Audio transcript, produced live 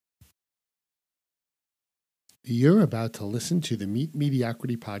You're about to listen to the Meet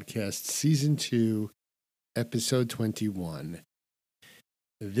Mediocrity Podcast, Season 2, Episode 21.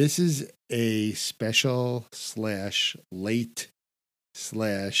 This is a special / late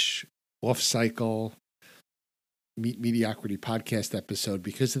 / off-cycle Meet Mediocrity Podcast episode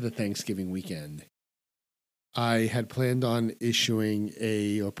because of the Thanksgiving weekend. I had planned on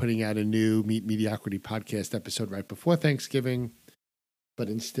putting out a new Meet Mediocrity Podcast episode right before Thanksgiving, but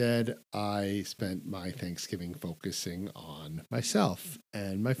instead, I spent my Thanksgiving focusing on myself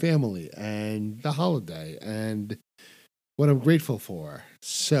and my family and the holiday and what I'm grateful for.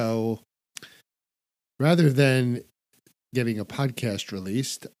 So rather than getting a podcast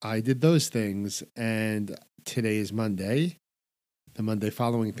released, I did those things. And today is Monday, the Monday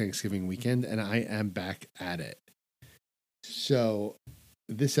following Thanksgiving weekend, and I am back at it. So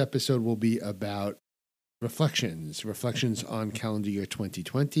this episode will be about reflections on calendar year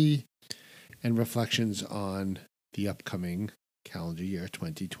 2020 and reflections on the upcoming calendar year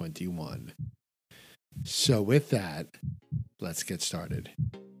 2021. So with that, let's get started.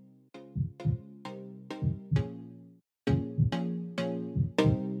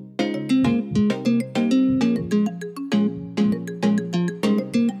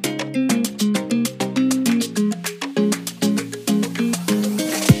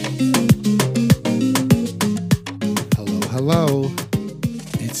 Hello.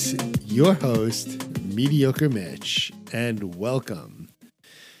 It's your host, Mediocre Mitch, and welcome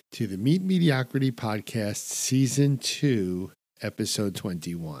to the Meet Mediocrity Podcast, Season 2, Episode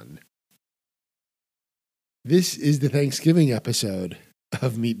 21. This is the Thanksgiving episode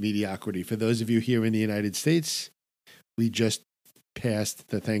of Meet Mediocrity. For those of you here in the United States, we just passed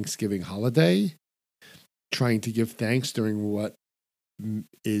the Thanksgiving holiday, trying to give thanks during what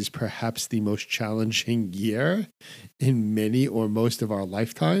is perhaps the most challenging year in many or most of our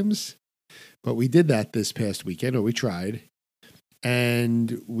lifetimes. But we did that this past weekend, or we tried.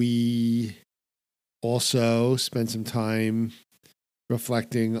 And we also spent some time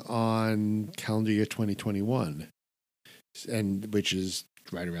reflecting on calendar year 2021, and which is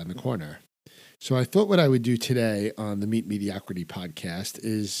right around the corner. So I thought what I would do today on the Meet Mediocrity podcast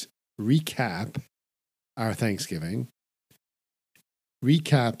is recap our Thanksgiving,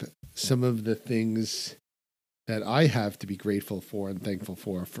 recap some of the things that I have to be grateful for and thankful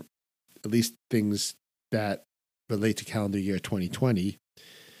for at least things that relate to calendar year 2020,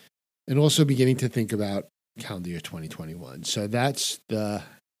 and also beginning to think about calendar year 2021. So that's the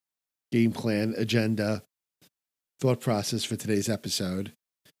game plan, agenda, thought process for today's episode.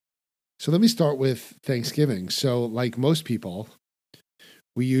 So let me start with Thanksgiving. So like most people,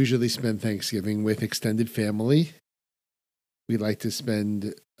 we usually spend Thanksgiving with extended family. We like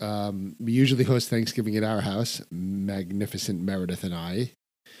to we usually host Thanksgiving at our house, Magnificent Meredith and I,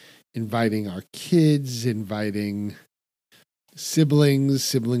 inviting our kids, inviting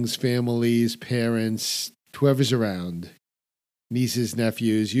siblings, families, parents, whoever's around, nieces,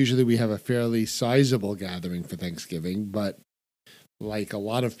 nephews. Usually we have a fairly sizable gathering for Thanksgiving, but like a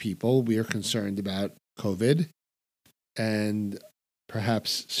lot of people, we are concerned about COVID and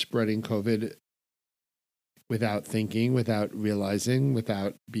perhaps spreading COVID without thinking, without realizing,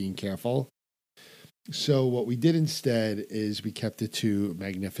 without being careful. So what we did instead is we kept it to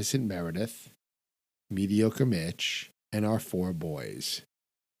Magnificent Meredith, Mediocre Mitch, and our 4 boys.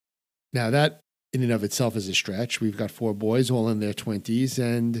 Now that in and of itself is a stretch. We've got 4 boys all in their 20s,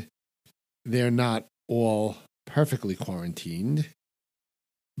 and they're not all perfectly quarantined,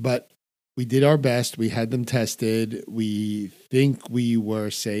 but we did our best. We had them tested. We think we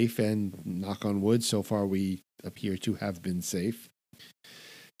were safe, and knock on wood, so far we appear to have been safe.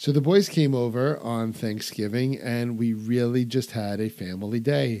 So the boys came over on Thanksgiving, and we really just had a family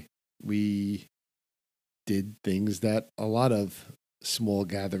day. We did things that a lot of small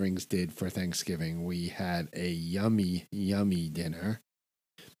gatherings did for Thanksgiving. We had a yummy, yummy dinner.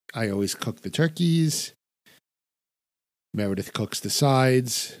 I always cook the turkeys. Meredith cooks the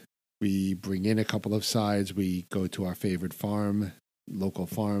sides. We bring in a couple of sides. We go to our favorite local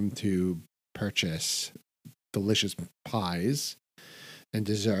farm, to purchase delicious pies and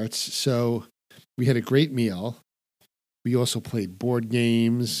desserts. So we had a great meal. We also played board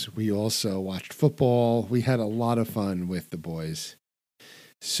games. We also watched football. We had a lot of fun with the boys.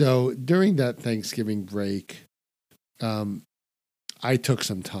 So during that Thanksgiving break, I took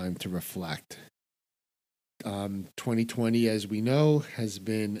some time to reflect. 2020, as we know, has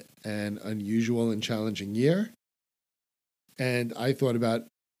been an unusual and challenging year. And I thought about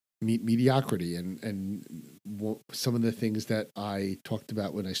mediocrity and some of the things that I talked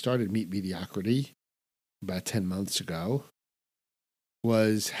about when I started Meet Mediocrity about 10 months ago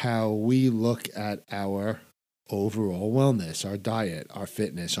was how we look at our overall wellness, our diet, our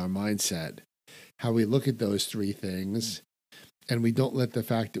fitness, our mindset, how we look at those three things. And we don't let the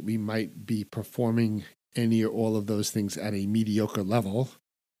fact that we might be performing any or all of those things at a mediocre level,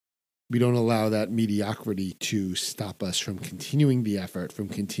 we don't allow that mediocrity to stop us from continuing the effort, from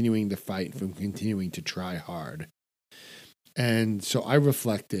continuing the fight, from continuing to try hard. And so I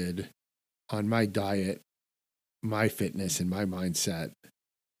reflected on my diet, my fitness, and my mindset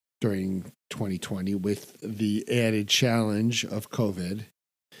during 2020 with the added challenge of COVID.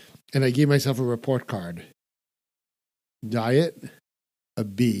 And I gave myself a report card. Diet, a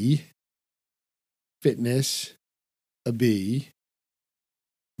B. Fitness, a B.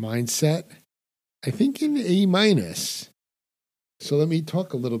 Mindset, I think an A minus. So let me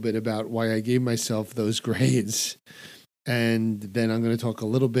talk a little bit about why I gave myself those grades. And then I'm going to talk a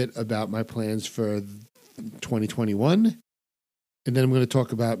little bit about my plans for 2021. And then I'm going to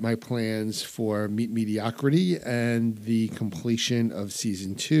talk about my plans for Meet Mediocrity and the completion of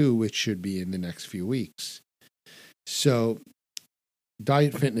season 2, which should be in the next few weeks. So,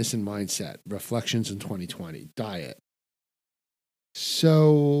 diet, fitness, and mindset, reflections in 2020. Diet.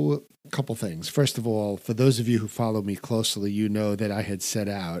 So, a couple things. First of all, for those of you who follow me closely, you know that I had set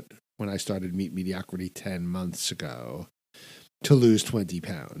out when I started Meet Mediocrity 10 months ago to lose 20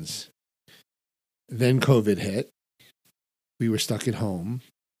 pounds. Then COVID hit. We were stuck at home.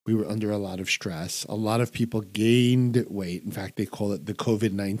 We were under a lot of stress. A lot of people gained weight. In fact, they call it the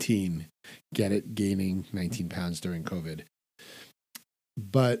COVID-19. Get it? Gaining 19 pounds during COVID.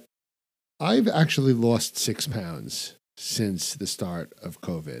 But I've actually lost 6 pounds since the start of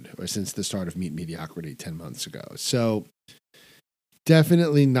COVID, or since the start of Meet Mediocrity 10 months ago. So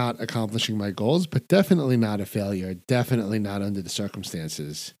definitely not accomplishing my goals, but definitely not a failure. Definitely not under the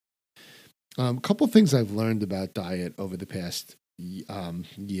circumstances. A couple of things I've learned about diet over the past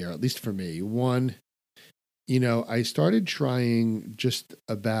year, at least for me. One, I started trying just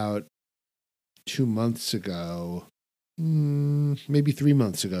about 2 months ago, maybe 3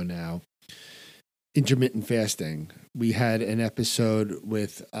 months ago now, intermittent fasting. We had an episode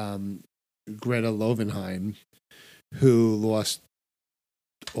with Greta Lovenheim, who lost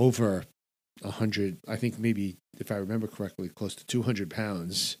over 100, I think maybe, if I remember correctly, close to 200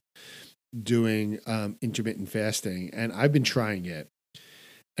 pounds doing intermittent fasting. And I've been trying it.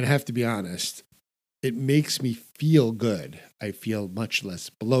 And I have to be honest, it makes me feel good. I feel much less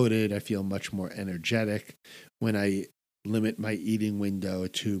bloated. I feel much more energetic when I limit my eating window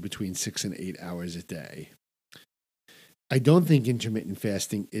to between 6 and 8 hours a day. I don't think intermittent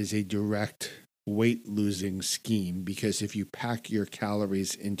fasting is a direct weight losing scheme, because if you pack your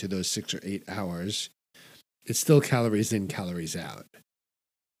calories into those 6 or 8 hours, it's still calories in, calories out.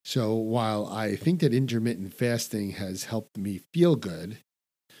 So while I think that intermittent fasting has helped me feel good,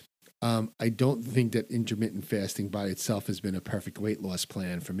 I don't think that intermittent fasting by itself has been a perfect weight loss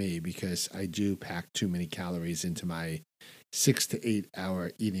plan for me, because I do pack too many calories into my 6 to 8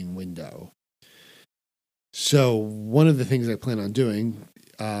 hour eating window. So one of the things I plan on doing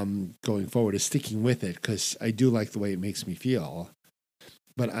going forward is sticking with it, because I do like the way it makes me feel.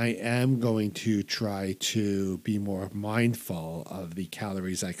 But I am going to try to be more mindful of the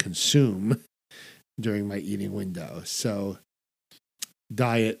calories I consume during my eating window. So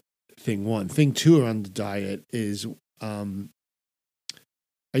diet, thing one. Thing two around the diet is I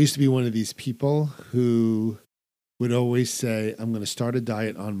used to be one of these people who would always say, I'm going to start a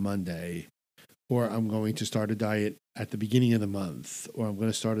diet on Monday, or I'm going to start a diet at the beginning of the month, or I'm going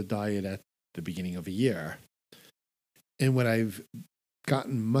to start a diet at the beginning of a year. And what I've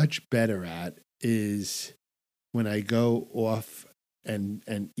gotten much better at is when I go off and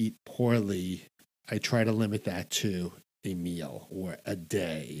eat poorly, I try to limit that to a meal or a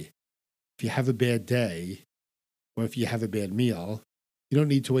day. If you have a bad day, or if you have a bad meal, you don't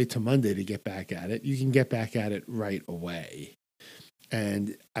need to wait till Monday to get back at it. You can get back at it right away.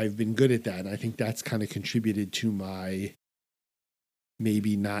 And I've been good at that. I think that's kind of contributed to my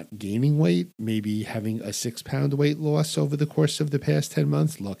maybe not gaining weight, maybe having a 6-pound weight loss over the course of the past 10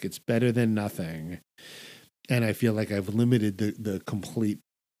 months. Look, it's better than nothing. And I feel like I've limited the complete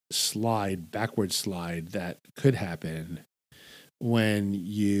backward slide that could happen when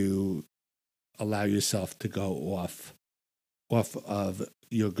you allow yourself to go off of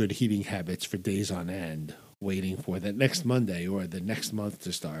your good eating habits for days on end, waiting for the next Monday or the next month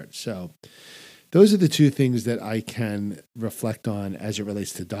to start. So those are the two things that I can reflect on as it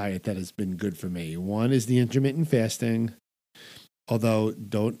relates to diet that has been good for me. One is the intermittent fasting, although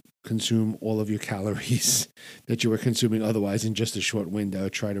don't consume all of your calories that you were consuming otherwise in just a short window.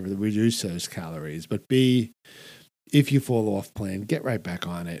 Try to reduce those calories. But B, if you fall off plan, get right back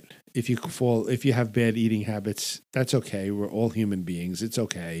on it. If you have bad eating habits, that's okay. We're all human beings. It's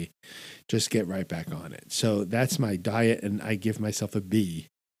okay. Just get right back on it. So that's my diet, and I give myself a B,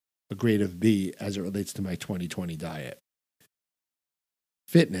 a grade of B as it relates to my 2020 diet.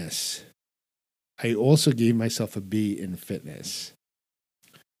 Fitness. I also gave myself a B in fitness.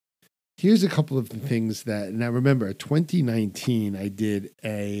 Here's a couple of the things that, now remember, 2019, I did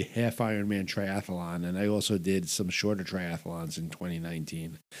a half Ironman triathlon, and I also did some shorter triathlons in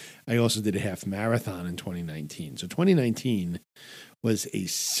 2019. I also did a half marathon in 2019. So 2019 was a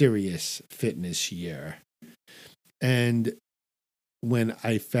serious fitness year. And when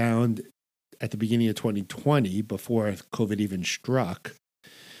I found at the beginning of 2020, before COVID even struck,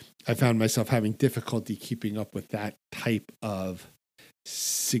 I found myself having difficulty keeping up with that type of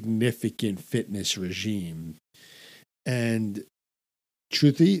significant fitness regime. And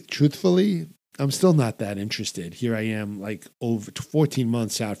truthfully, I'm still not that interested. Here I am, like over 14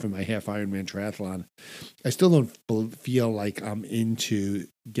 months out from my half Ironman triathlon. I still don't feel like I'm into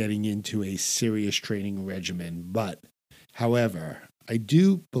getting into a serious training regimen. But, however, I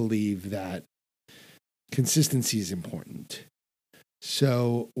do believe that consistency is important.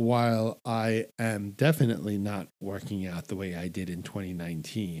 So while I am definitely not working out the way I did in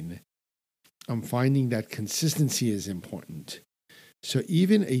 2019, I'm finding that consistency is important. So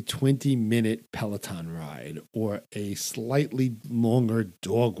even a 20-minute Peloton ride or a slightly longer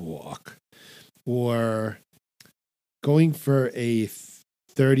dog walk or going for a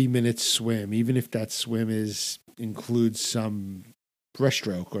 30-minute swim, even if that swim includes some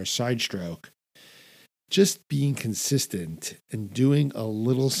breaststroke or side stroke, just being consistent and doing a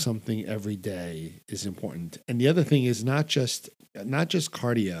little something every day is important. And the other thing is not just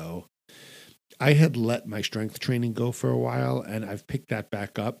cardio. I had let my strength training go for a while, and I've picked that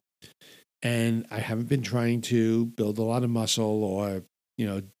back up. And I haven't been trying to build a lot of muscle or,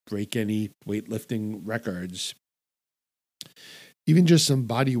 break any weightlifting records. Even just some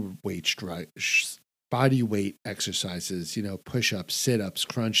body weight exercises, push-ups, sit-ups,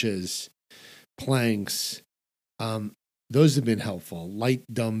 crunches, planks, those have been helpful. Light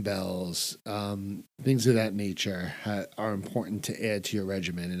dumbbells, things of that nature are important to add to your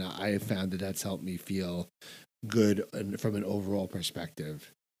regimen. And I have found that that's helped me feel good from an overall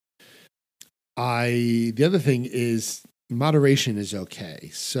perspective. The other thing is moderation is okay.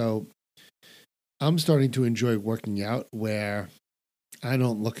 So I'm starting to enjoy working out where I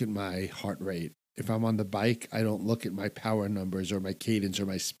don't look at my heart rate. If I'm on the bike, I don't look at my power numbers or my cadence or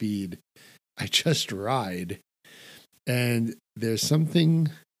my speed. I just ride. And there's something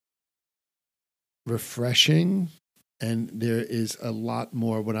refreshing, and there is a lot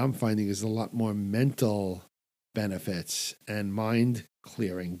more, what I'm finding is a lot more mental benefits and mind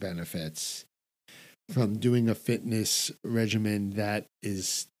clearing benefits from doing a fitness regimen that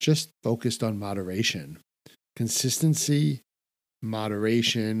is just focused on moderation. Consistency,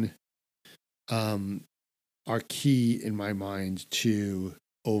 moderation are key in my mind to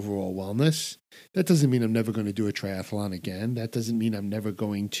overall wellness. That doesn't mean I'm never going to do a triathlon again. That doesn't mean I'm never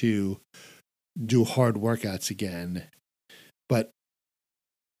going to do hard workouts again. But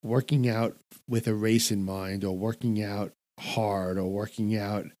working out with a race in mind, or working out hard, or working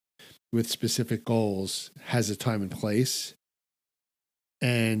out with specific goals has a time and place.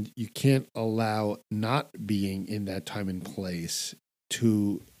 And you can't allow not being in that time and place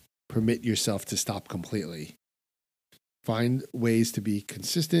to permit yourself to stop completely. Find ways to be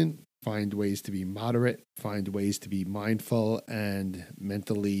consistent, find ways to be moderate, find ways to be mindful and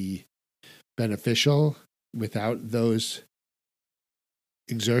mentally beneficial without those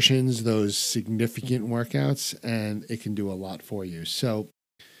exertions, those significant workouts, and it can do a lot for you. So,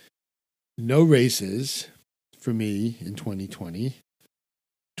 no races for me in 2020.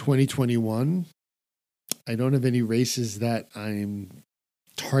 2021, I don't have any races that I'm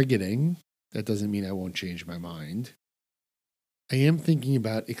targeting. That doesn't mean I won't change my mind. I am thinking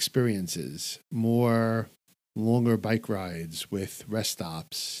about experiences, more longer bike rides with rest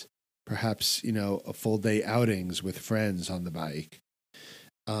stops, perhaps, a full day outings with friends on the bike.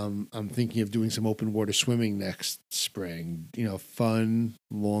 I'm thinking of doing some open water swimming next spring, fun,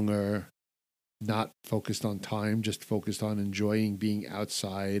 longer, not focused on time, just focused on enjoying being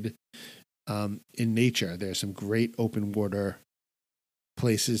outside in nature. There's some great open water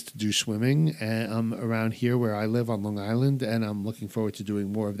places to do swimming around here where I live on Long Island, and I'm looking forward to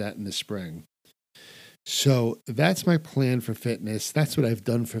doing more of that in the spring. So that's my plan for fitness. That's what I've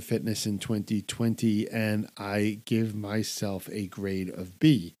done for fitness in 2020, and I give myself a grade of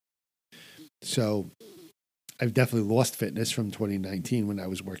B. So I've definitely lost fitness from 2019 when I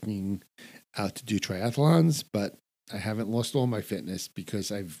was working out to do triathlons, but I haven't lost all my fitness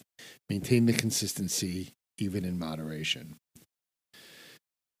because I've maintained the consistency even in moderation.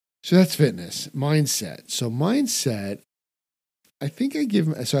 So that's fitness. Mindset. So mindset, I think I give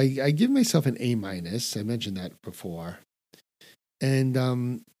myself an A minus. I mentioned that before. And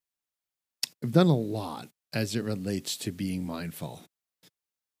I've done a lot as it relates to being mindful.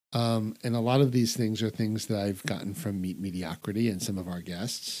 And a lot of these things are things that I've gotten from Meet Mediocrity and some of our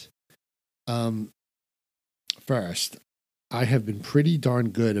guests. First, I have been pretty darn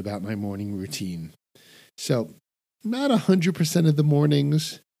good about my morning routine. So, not 100% of the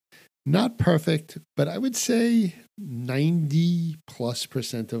mornings, not perfect, but I would say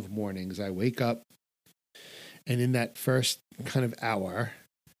 90+% of mornings I wake up, and in that first kind of hour,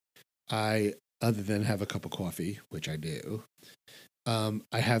 other than have a cup of coffee, which I do, I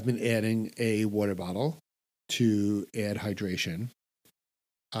have been adding a water bottle to add hydration.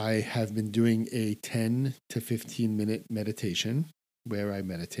 I have been doing a 10 to 15 minute meditation where I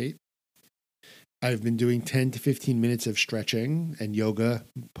meditate. I've been doing 10 to 15 minutes of stretching and yoga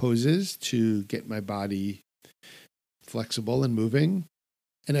poses to get my body flexible and moving.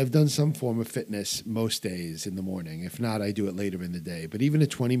 And I've done some form of fitness most days in the morning. If not, I do it later in the day. But even a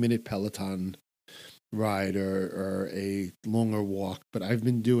 20-minute Peloton ride or a longer walk. But I've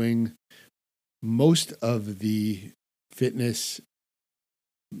been doing most of the fitness,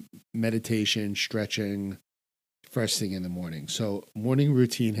 meditation, stretching first thing in the morning. So morning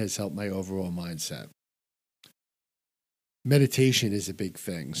routine has helped my overall mindset. Meditation is a big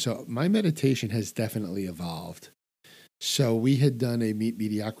thing. So my meditation has definitely evolved. So we had done a Meet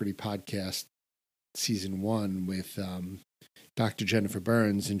Mediocrity podcast, season 1, with Dr. Jennifer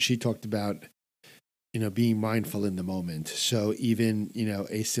Burns, and she talked about, being mindful in the moment. So even,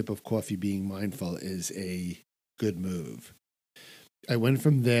 a sip of coffee being mindful is a good move. I went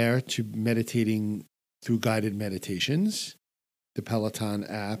from there to meditating through guided meditations. The Peloton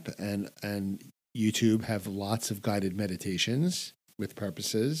app and YouTube have lots of guided meditations with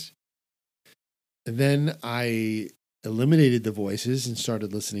purposes. And then I eliminated the voices and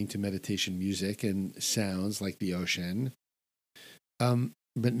started listening to meditation music and sounds like the ocean.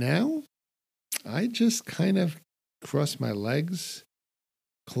 But now I just kind of cross my legs,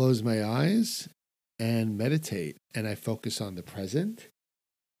 close my eyes, and meditate. And I focus on the present.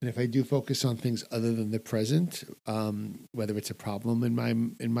 And if I do focus on things other than the present, whether it's a problem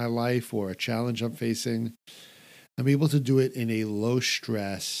in my life or a challenge I'm facing, I'm able to do it in a low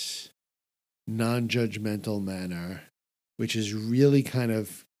stress, non-judgmental manner, which has really kind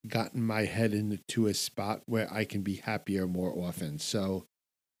of gotten my head into a spot where I can be happier more often. So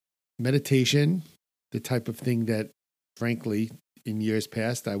meditation, the type of thing that, frankly, in years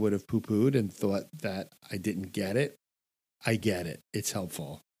past, I would have poo-pooed and thought that I didn't get it. I get it. It's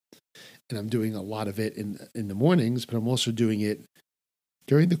helpful. And I'm doing a lot of it in the mornings, but I'm also doing it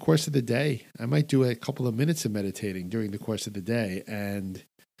during the course of the day. I might do a couple of minutes of meditating during the course of the day, and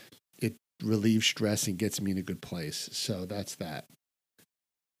it relieves stress and gets me in a good place. So that's that.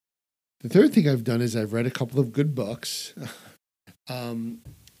 The third thing I've done is I've read a couple of good books.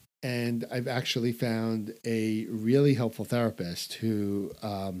 And I've actually found a really helpful therapist who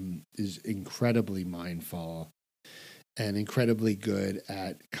is incredibly mindful and incredibly good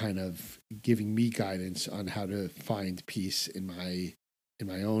at kind of giving me guidance on how to find peace in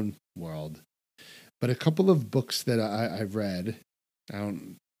my own world. But a couple of books that I've read,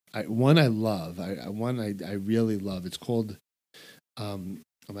 one I love, one I really love. It's called. I'm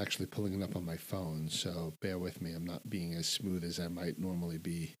actually pulling it up on my phone, so bear with me. I'm not being as smooth as I might normally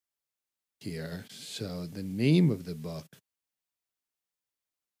be here. So the name of the book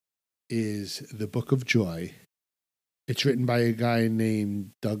is The Book of Joy. It's written by a guy named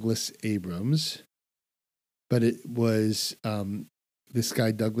Douglas Abrams, but it was this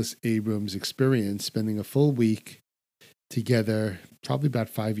guy Douglas Abrams' experience spending a full week together probably about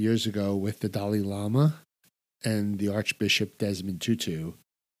 5 years ago with the Dalai Lama and the Archbishop Desmond Tutu.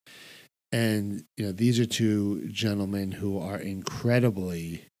 And, these are two gentlemen who are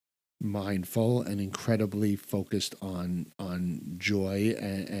incredibly mindful and incredibly focused on joy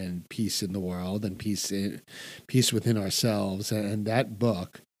and peace in the world and peace within ourselves. And that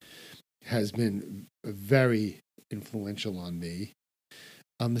book has been very influential on me.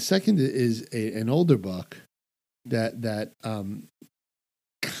 The second is an older book that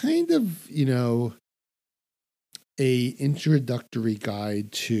kind of, a introductory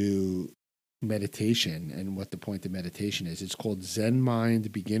guide to meditation and what the point of meditation is. It's called Zen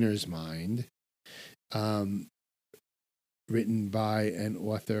Mind, Beginner's Mind, written by an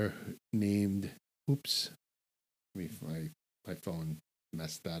author named, my phone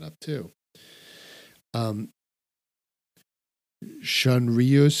messed that up too.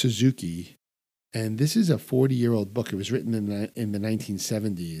 Shunryu Suzuki. And this is a 40-year-old book. It was written in the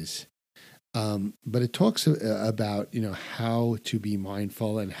 1970s. But it talks about, how to be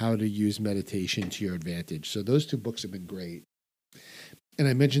mindful and how to use meditation to your advantage. So those two books have been great. And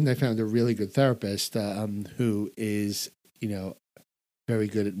I mentioned I found a really good therapist who is, very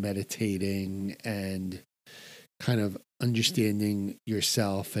good at meditating and kind of understanding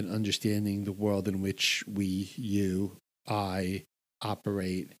yourself and understanding the world in which I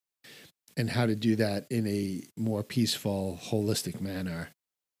operate, and how to do that in a more peaceful, holistic manner.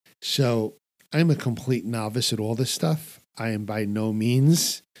 So I'm a complete novice at all this stuff. I am by no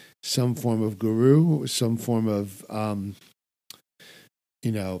means some form of guru, some form of, I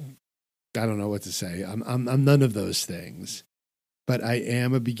don't know what to say. I'm none of those things, but I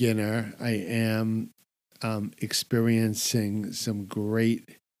am a beginner. I am experiencing some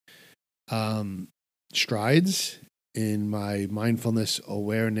great strides in my mindfulness,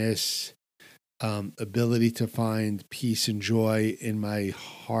 awareness, ability to find peace and joy in my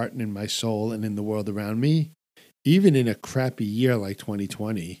heart and in my soul and in the world around me, even in a crappy year like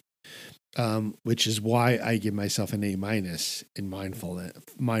 2020, which is why I give myself an A- in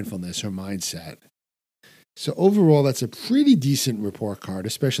mindfulness or mindset. So overall, that's a pretty decent report card,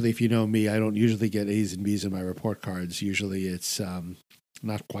 especially if you know me. I don't usually get A's and B's in my report cards. Usually it's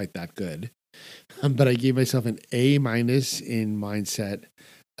not quite that good. But I gave myself an A- in mindset,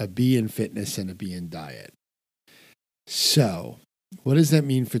 a B in fitness, and a B in diet. So what does that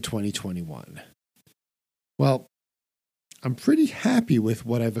mean for 2021? Well, I'm pretty happy with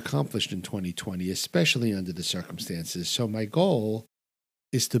what I've accomplished in 2020, especially under the circumstances. So my goal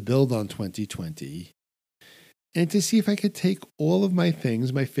is to build on 2020 and to see if I could take all of my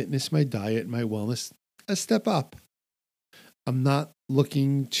things, my fitness, my diet, my wellness, a step up. I'm not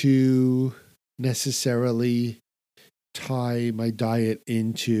looking to necessarily tie my diet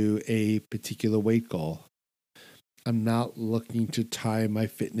into a particular weight goal. I'm not looking to tie my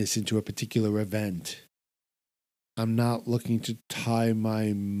fitness into a particular event. I'm not looking to tie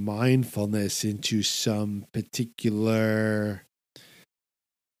my mindfulness into some particular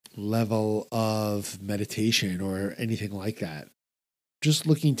level of meditation or anything like that. Just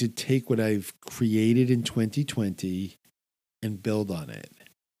looking to take what I've created in 2020 and build on it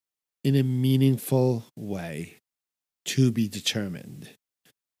in a meaningful way, to be determined.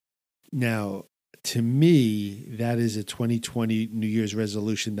 Now, to me, that is a 2020 New Year's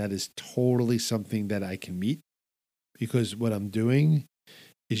resolution that is totally something that I can meet, because what I'm doing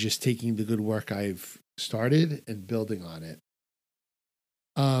is just taking the good work I've started and building on it.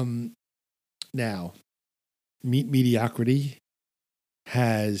 Now, Meet Mediocrity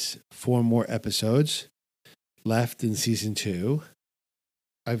has 4 more episodes left in season 2.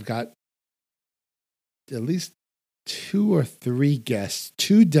 I've got at least 2 or 3 guests,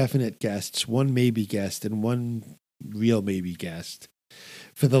 2 definite guests, 1 maybe guest, and 1 real maybe guest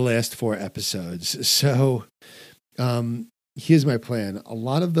for the last 4 episodes. So here's my plan. A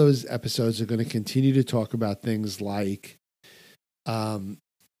lot of those episodes are going to continue to talk about things like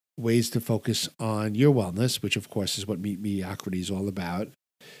ways to focus on your wellness, which of course is what Meet Mediocrity is all about.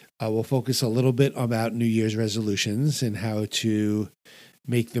 We'll focus a little bit about New Year's resolutions and how to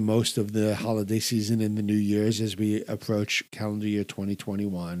make the most of the holiday season and the New Year's as we approach calendar year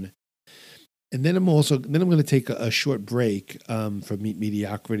 2021. And then I'm going to take a short break from Meet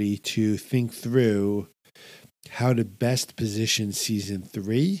Mediocrity to think through how to best position season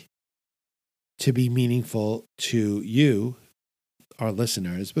 3 to be meaningful to you, our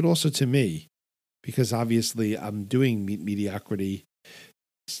listeners, but also to me, because obviously I'm doing Meet Mediocrity,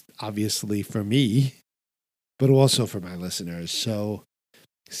 obviously for me, but also for my listeners. So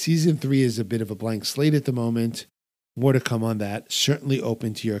season 3 is a bit of a blank slate at the moment. More to come on that. Certainly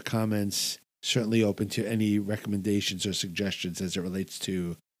open to your comments, certainly open to any recommendations or suggestions as it relates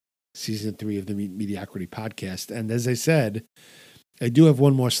to season 3 of the Meet Mediocrity podcast. And as I said, I do have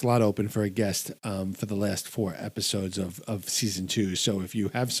 1 more slot open for a guest for the last 4 episodes of season 2. So if you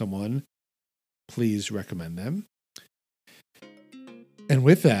have someone, please recommend them. And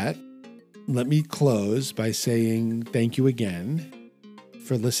with that, let me close by saying thank you again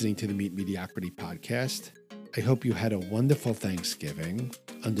for listening to the Meet Mediocrity podcast. I hope you had a wonderful Thanksgiving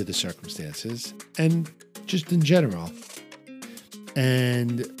under the circumstances and just in general.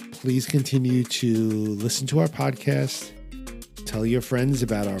 And please continue to listen to our podcast. Tell your friends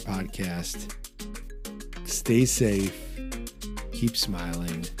about our podcast. Stay safe. Keep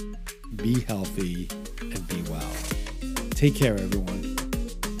smiling. Be healthy and be well. Take care, everyone.